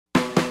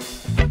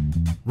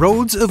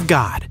Roads of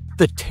God,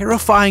 the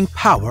terrifying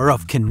power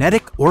of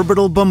kinetic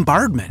orbital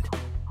bombardment.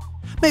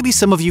 Maybe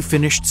some of you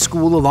finished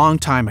school a long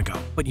time ago,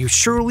 but you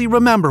surely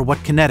remember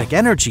what kinetic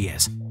energy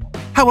is.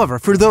 However,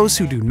 for those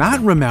who do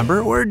not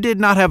remember or did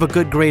not have a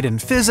good grade in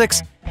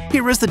physics,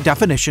 here is the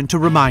definition to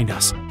remind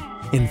us.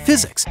 In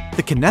physics,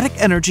 the kinetic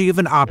energy of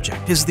an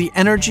object is the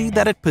energy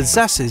that it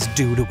possesses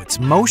due to its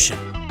motion.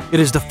 It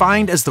is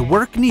defined as the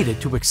work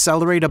needed to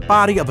accelerate a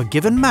body of a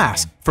given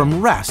mass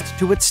from rest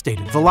to its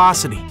stated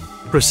velocity.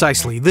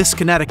 Precisely, this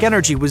kinetic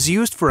energy was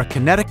used for a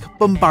kinetic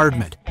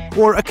bombardment,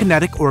 or a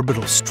kinetic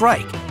orbital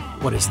strike.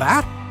 What is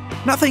that?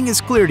 Nothing is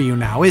clear to you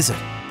now, is it?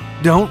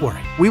 Don't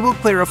worry, we will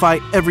clarify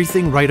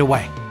everything right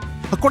away.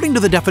 According to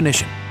the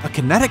definition, a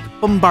kinetic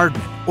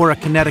bombardment, or a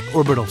kinetic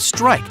orbital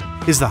strike,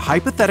 is the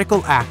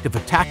hypothetical act of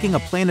attacking a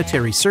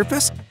planetary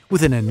surface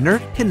with an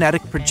inert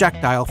kinetic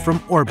projectile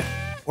from orbit,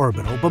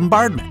 orbital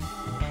bombardment,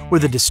 where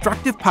the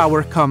destructive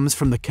power comes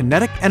from the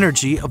kinetic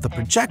energy of the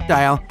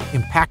projectile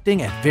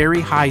impacting at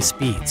very high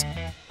speeds.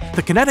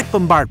 The kinetic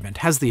bombardment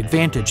has the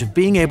advantage of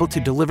being able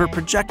to deliver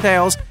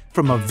projectiles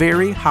from a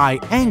very high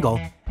angle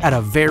at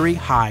a very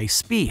high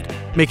speed,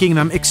 making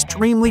them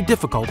extremely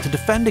difficult to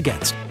defend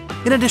against.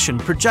 In addition,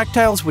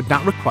 projectiles would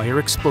not require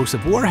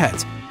explosive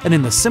warheads, and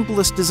in the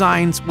simplest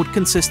designs would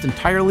consist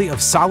entirely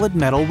of solid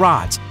metal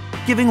rods,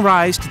 giving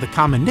rise to the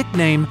common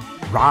nickname,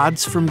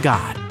 rods from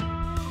God.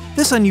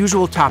 This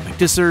unusual topic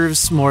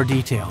deserves more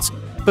details,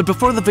 but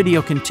before the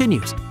video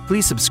continues,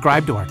 please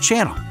subscribe to our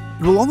channel.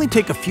 It will only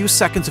take a few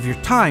seconds of your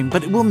time,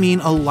 but it will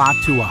mean a lot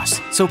to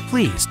us, so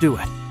please do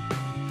it.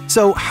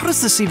 So how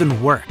does this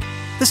even work?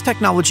 This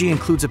technology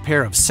includes a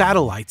pair of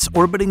satellites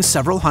orbiting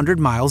several hundred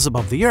miles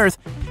above the Earth,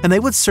 and they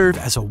would serve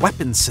as a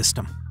weapons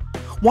system.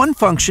 One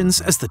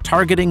functions as the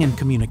targeting and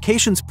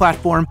communications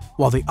platform,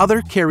 while the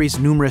other carries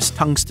numerous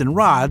tungsten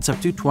rods up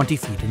to 20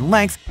 feet in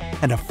length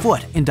and a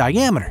foot in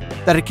diameter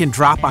that it can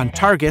drop on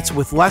targets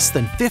with less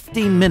than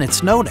 15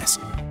 minutes notice.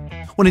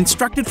 When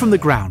instructed from the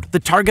ground, the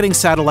targeting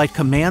satellite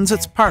commands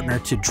its partner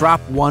to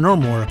drop one or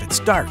more of its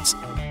darts.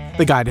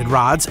 The guided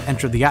rods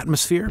enter the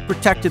atmosphere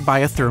protected by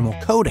a thermal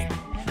coating,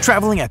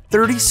 traveling at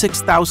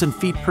 36,000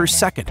 feet per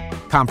second,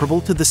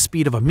 comparable to the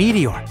speed of a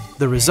meteor.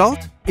 The result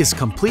is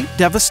complete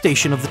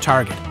devastation of the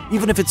target,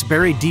 even if it's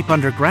buried deep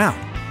underground.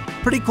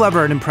 Pretty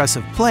clever and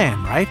impressive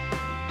plan, right?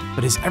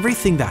 But is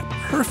everything that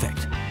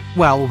perfect?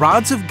 Well,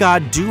 rods of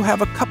God do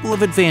have a couple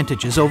of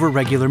advantages over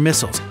regular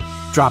missiles.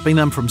 Dropping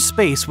them from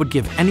space would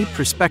give any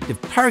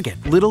prospective target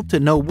little to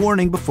no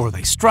warning before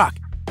they struck.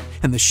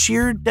 And the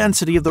sheer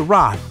density of the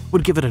rod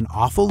would give it an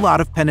awful lot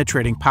of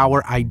penetrating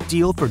power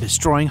ideal for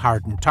destroying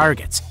hardened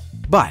targets.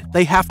 But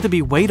they have to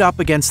be weighed up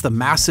against the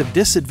massive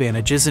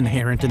disadvantages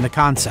inherent in the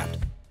concept.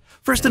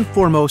 First and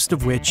foremost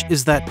of which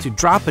is that to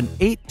drop an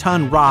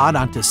 8-ton rod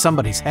onto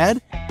somebody's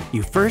head,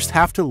 you first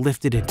have to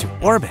lift it into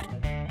orbit.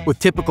 With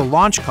typical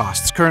launch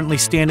costs currently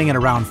standing at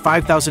around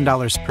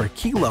 $5,000 per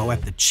kilo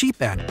at the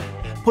cheap end,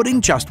 putting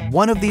just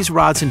one of these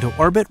rods into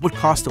orbit would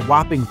cost a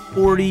whopping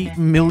 $40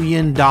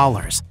 million.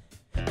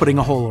 Putting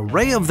a whole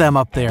array of them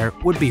up there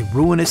would be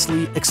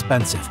ruinously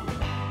expensive.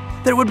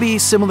 There would be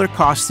similar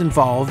costs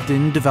involved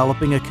in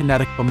developing a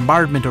kinetic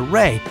bombardment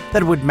array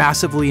that would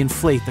massively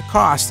inflate the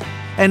cost,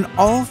 and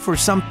all for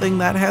something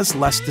that has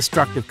less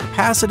destructive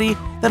capacity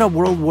than a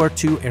World War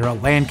II-era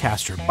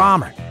Lancaster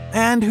bomber,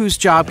 and whose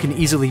job can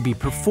easily be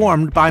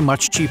performed by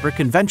much cheaper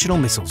conventional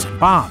missiles and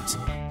bombs.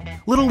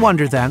 Little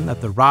wonder then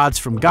that the rods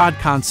from God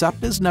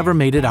concept has never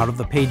made it out of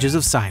the pages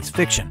of science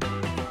fiction.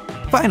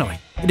 Finally,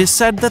 it is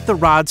said that the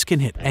rods can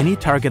hit any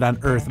target on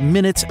Earth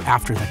minutes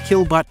after the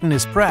kill button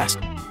is pressed.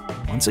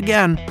 Once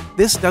again,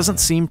 this doesn't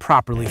seem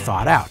properly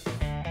thought out.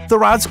 The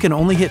rods can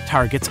only hit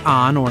targets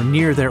on or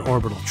near their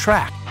orbital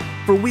track.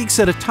 For weeks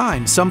at a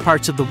time, some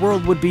parts of the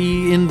world would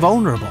be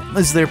invulnerable,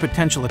 as their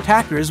potential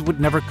attackers would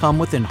never come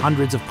within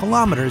hundreds of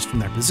kilometers from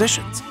their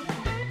positions.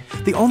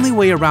 The only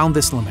way around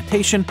this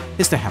limitation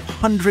is to have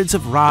hundreds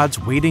of rods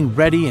waiting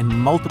ready in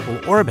multiple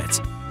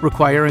orbits,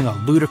 requiring a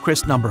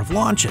ludicrous number of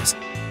launches.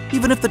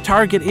 Even if the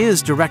target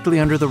is directly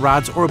under the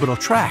rod's orbital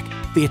track,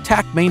 the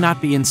attack may not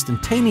be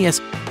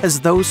instantaneous, as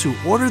those who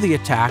order the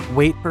attack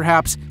wait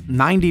perhaps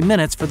 90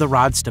 minutes for the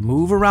rods to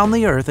move around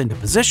the Earth into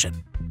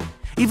position.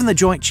 Even the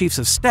Joint Chiefs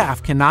of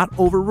Staff cannot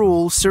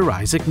overrule Sir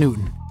Isaac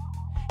Newton.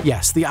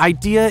 Yes, the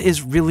idea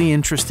is really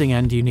interesting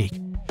and unique,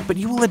 but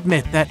you will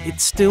admit that it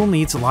still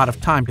needs a lot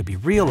of time to be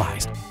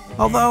realized.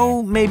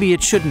 Although, maybe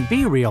it shouldn't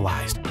be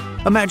realized.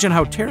 Imagine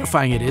how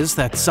terrifying it is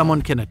that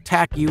someone can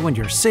attack you and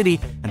your city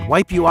and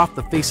wipe you off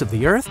the face of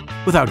the Earth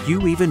without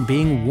you even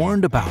being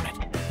warned about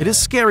it. It is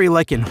scary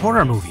like in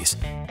horror movies.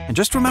 And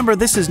just remember,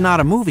 this is not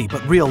a movie,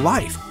 but real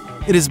life.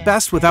 It is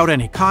best without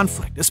any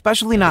conflict,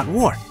 especially not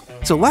war.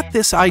 So let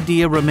this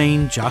idea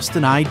remain just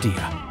an idea.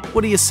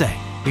 What do you say?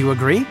 Do you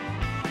agree?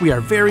 We are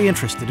very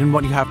interested in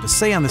what you have to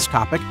say on this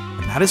topic,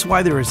 and that is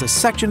why there is a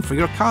section for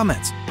your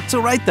comments.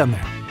 So write them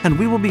there, and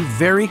we will be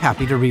very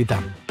happy to read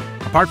them.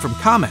 Apart from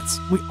comments,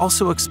 we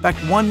also expect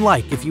one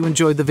like if you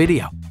enjoyed the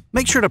video.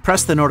 Make sure to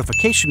press the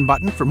notification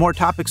button for more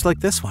topics like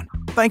this one.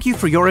 Thank you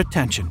for your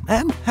attention,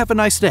 and have a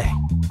nice day.